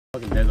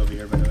Fucking dead over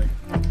here, by the way.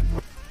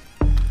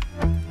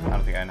 I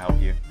don't think I can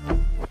help you.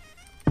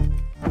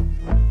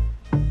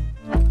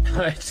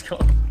 Alright, just go.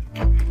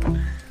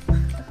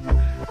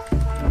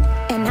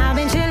 And I've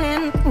been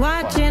chillin',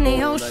 watching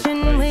the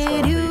ocean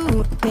with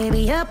you.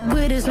 Baby up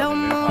with a slow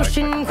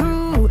motion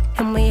crew.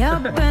 And we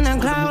up in our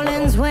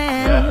growlings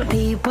when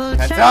people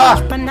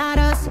change, but not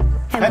us.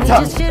 And we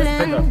just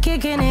chillin',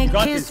 kicking it,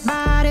 kissed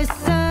by the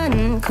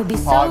sun. Could be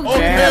so good.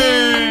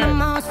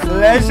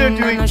 Pleasure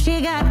doing. I know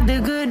she got the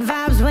good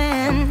vibes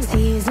when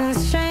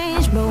seasons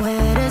change, but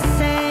we're the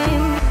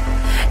same.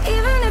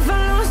 Even if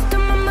I lost all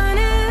my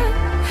money,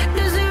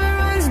 the zero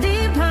runs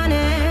deep, honey.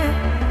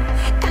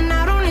 And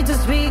I don't need to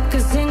speak a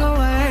single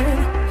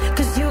word,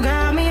 cause you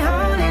got me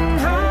holding,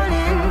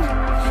 holding.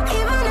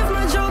 Even if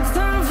my jokes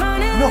aren't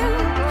funny,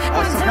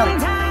 my tongue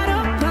tied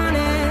up on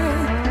it.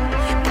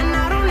 And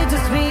I don't need to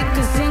speak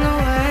a single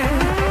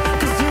word,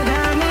 cause you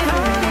got me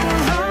holding,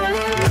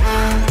 holding.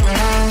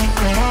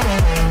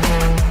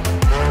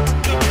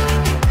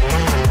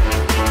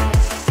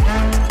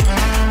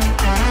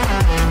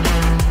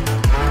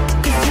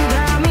 Cause you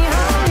got me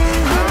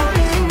holding,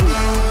 holding.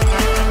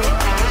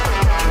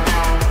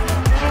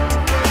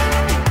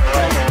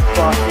 Let's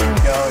fucking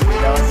go, dude.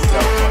 That was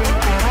so funny.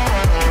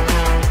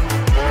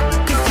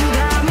 Cause you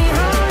got me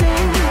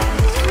holding.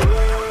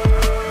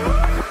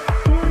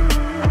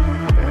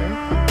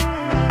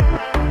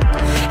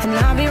 And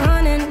I'll be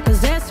running,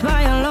 possessed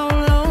by a lone,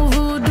 low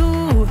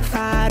voodoo.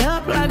 Fired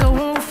up like a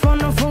wolf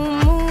on a full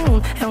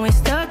moon. And we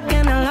stuck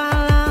in a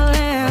la-la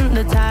land.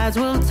 The tides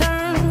will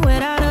turn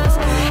without us.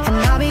 And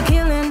I'll be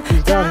killing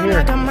time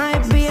like I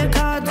might be a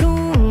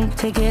cartoon.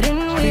 Take it in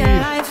real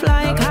life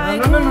like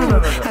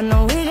haiku. I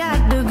know we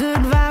got the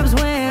good vibes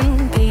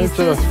when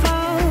pieces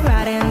fall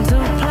right into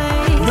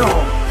place.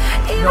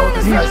 No,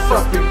 this guy's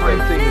fucking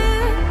breaking.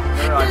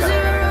 I got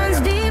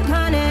it. Deep,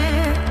 honey.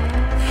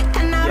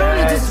 And I don't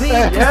need to speak.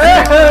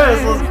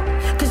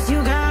 Yes! Cause you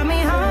got me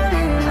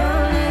holding,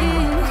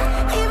 holding.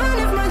 Even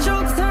if my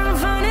jokes aren't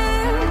funny,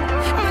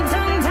 my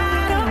tongue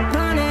tied up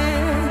on it.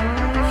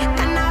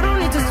 And I don't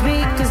need to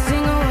speak a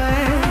single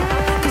word,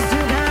 cause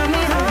you got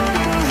me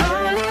holding,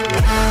 holding.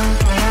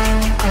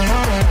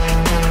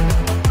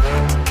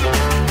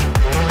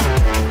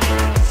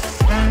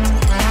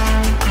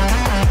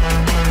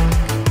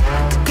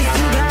 Cause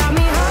you got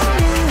me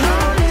holding,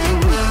 holding.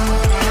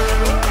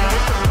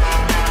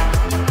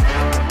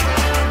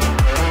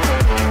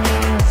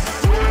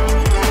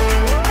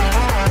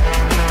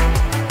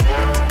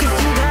 Cause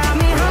you got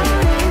me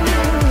holding.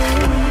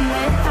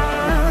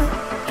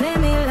 Play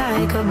me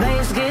like a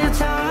bass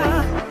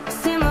guitar.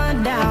 Simmer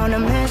down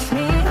and mess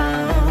me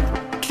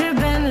up.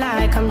 Tripping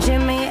like I'm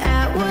Jimmy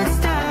at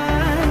Woodstock.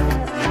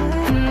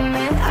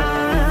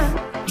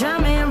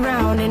 Drive me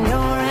around in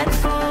your red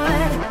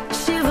Ford.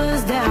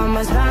 Shivers down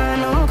my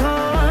spinal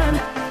cord.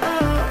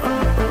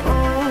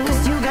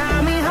 Cause you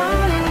got me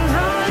holding,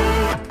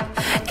 holding.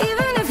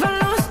 Even if I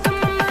lost all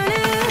my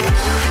money,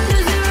 the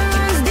zero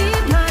runs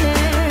deep,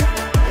 honey.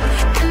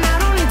 And I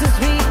don't need to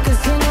speak a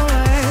single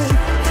word,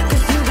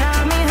 cause you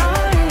got me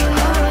holding,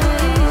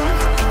 holding.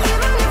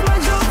 Even if my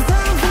jokes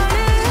aren't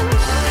funny,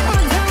 my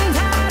tongue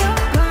tied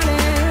up on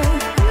it.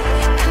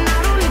 And I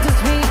don't need to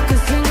speak a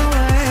single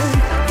word,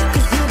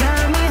 cause you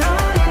got me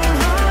holding,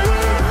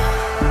 holding.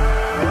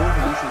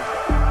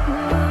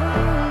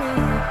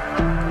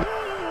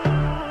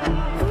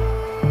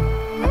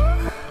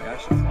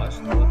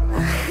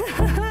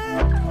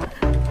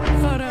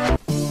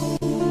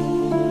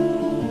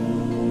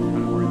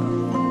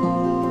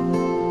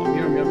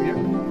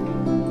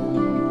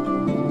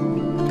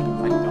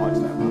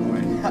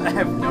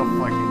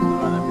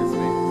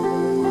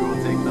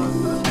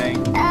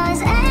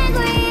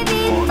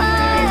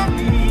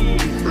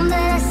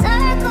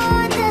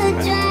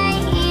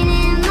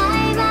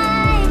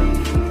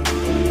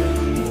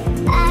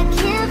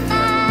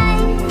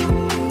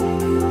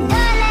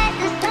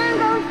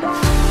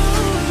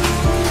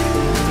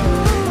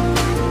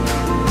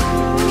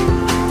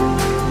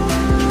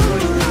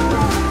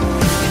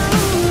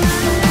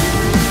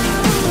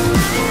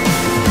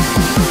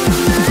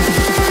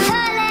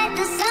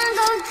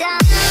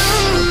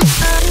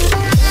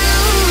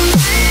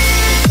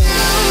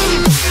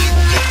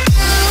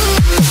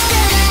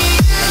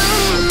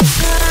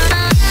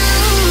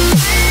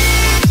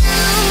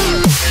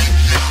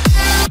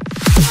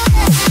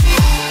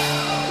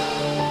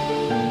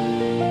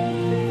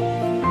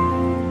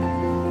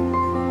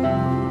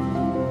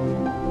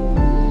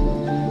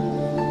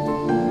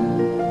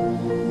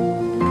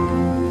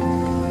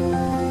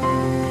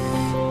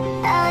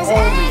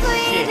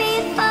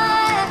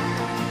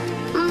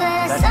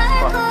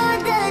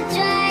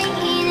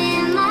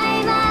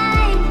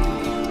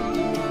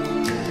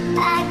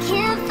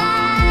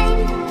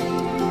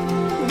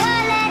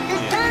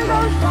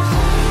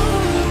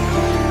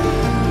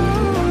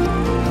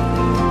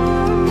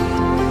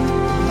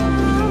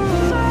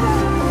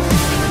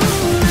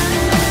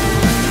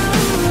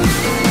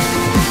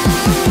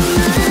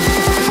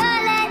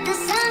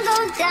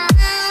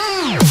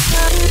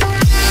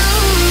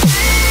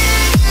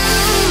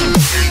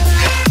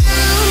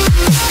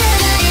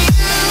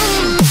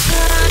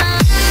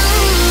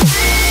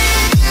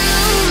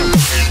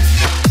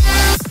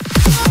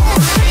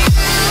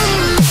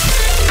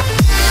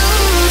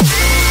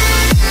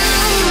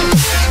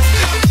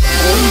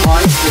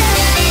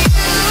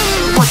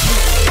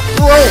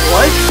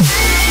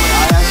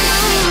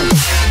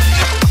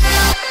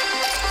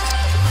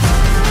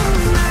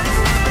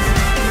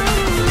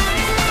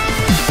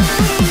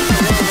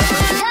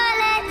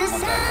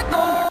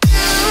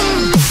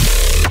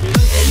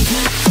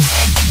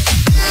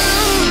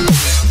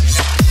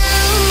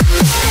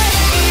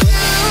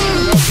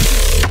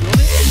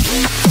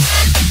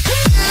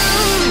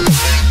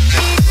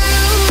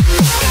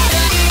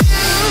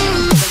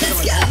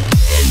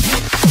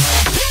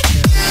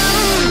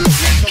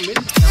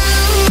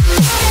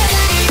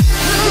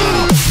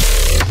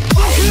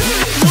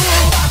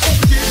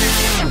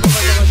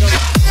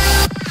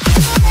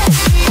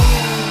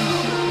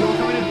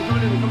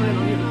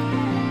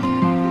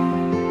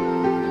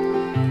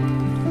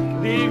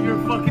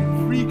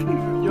 fucking freak.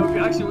 Yo,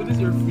 actually, what is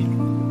your freak?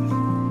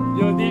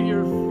 Yo, Dave,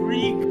 you're a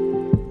freak.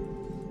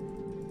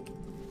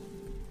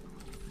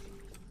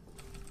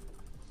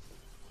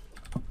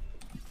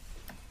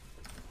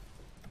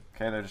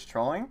 Okay, they're just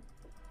trolling.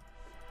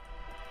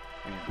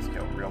 We need this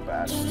kill real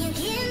bad.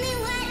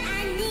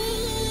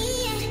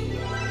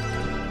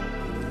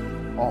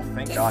 Oh,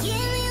 thank God.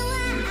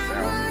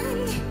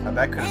 Now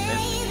that could have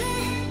missed me.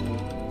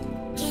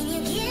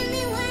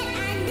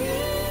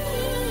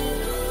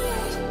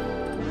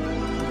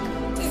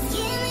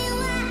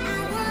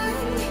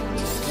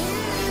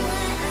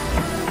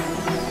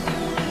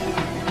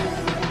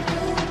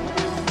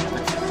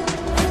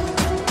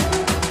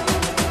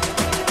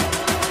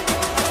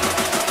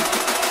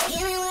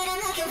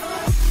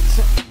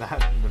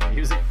 The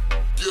music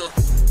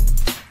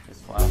is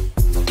flat.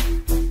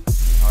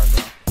 It's hard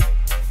though.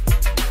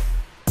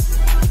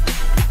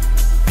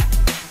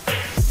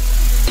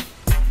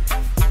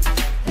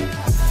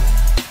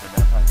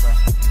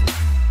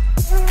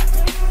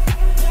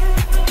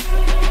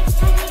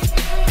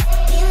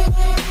 He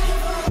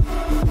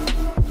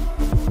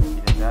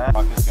did that.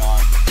 Rock is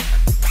gone.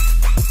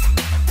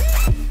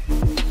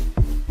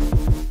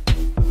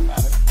 Doesn't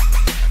matter.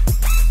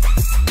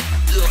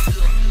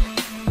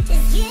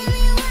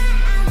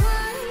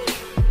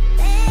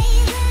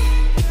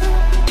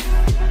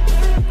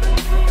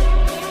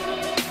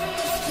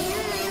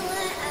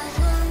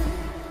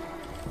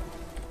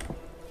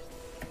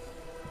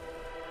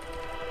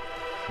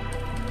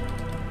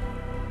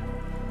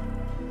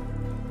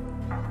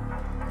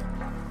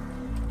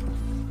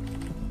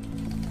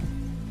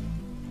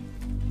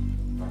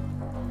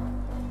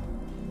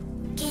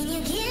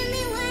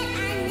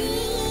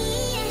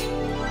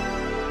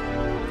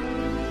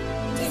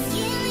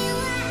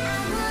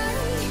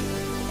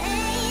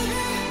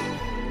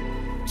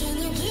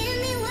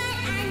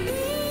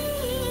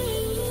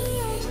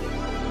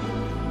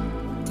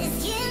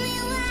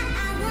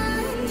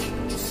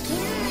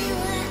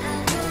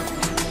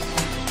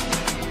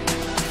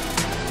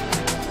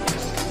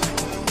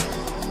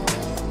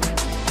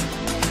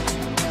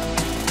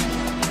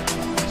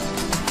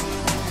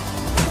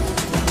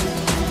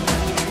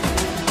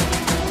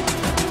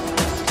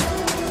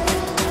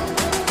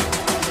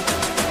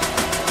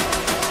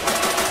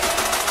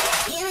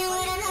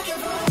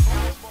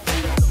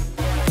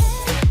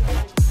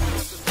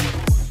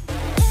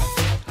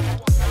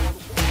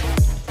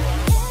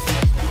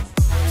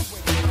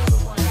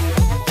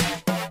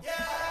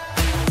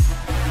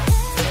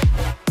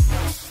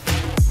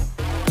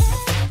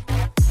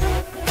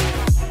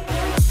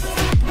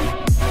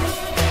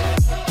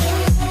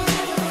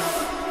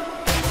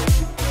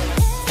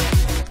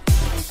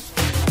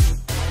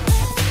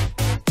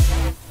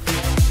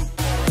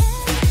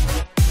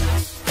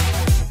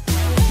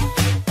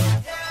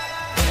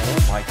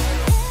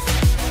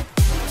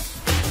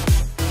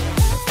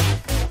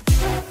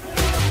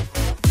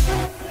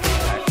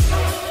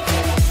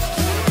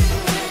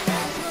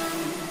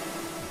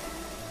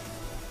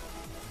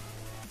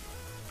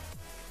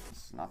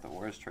 Not the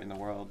worst trade in the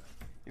world.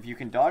 If you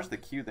can dodge the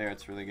Q there,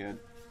 it's really good.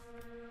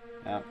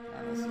 Yep,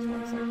 and this is what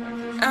it's like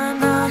playing. I'm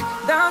not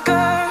the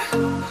girl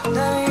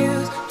that I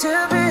used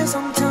to be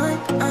sometime.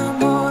 I'm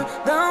more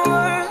than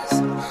words.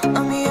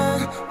 I'm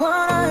beyond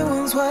what I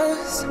once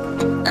was.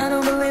 I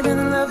don't believe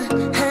in love.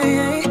 Hey,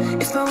 hey.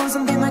 If I want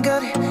something, I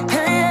got it.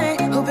 Hey,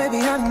 hey. Oh baby,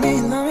 I don't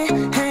need love me.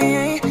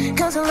 Hey, hey.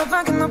 Cause I love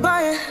I cannot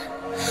buy it.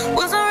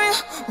 Wasn't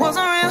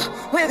real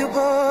with you,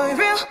 boy.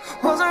 Real,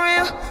 wasn't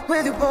real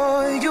with you,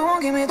 boy. You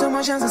won't give me too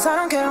much chances. I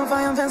don't care if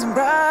I am fancy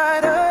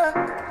brighter.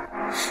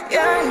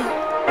 Yeah,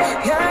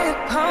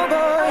 yeah, oh boy,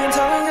 I'm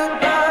telling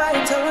goodbye,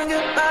 I'm telling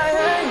goodbye.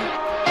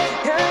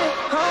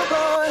 Yeah, oh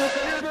boy, I'm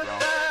telling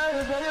goodbye,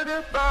 I'm telling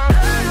goodbye.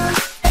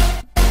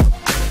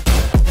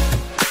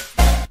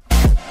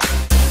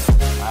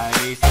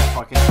 Nice, that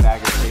fucking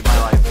dagger saved my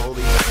life.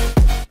 Holy shit.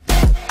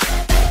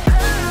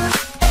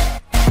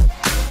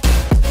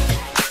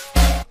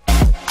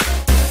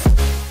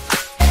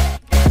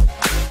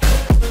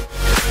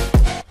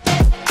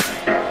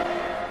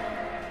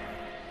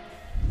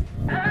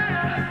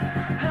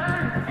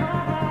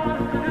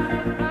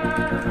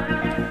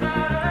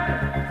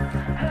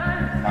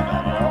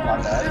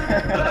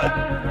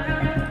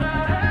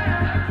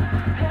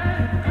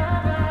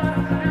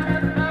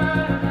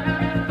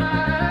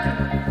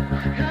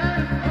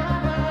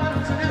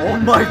 Oh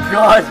my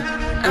God!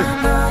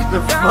 The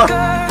fuck?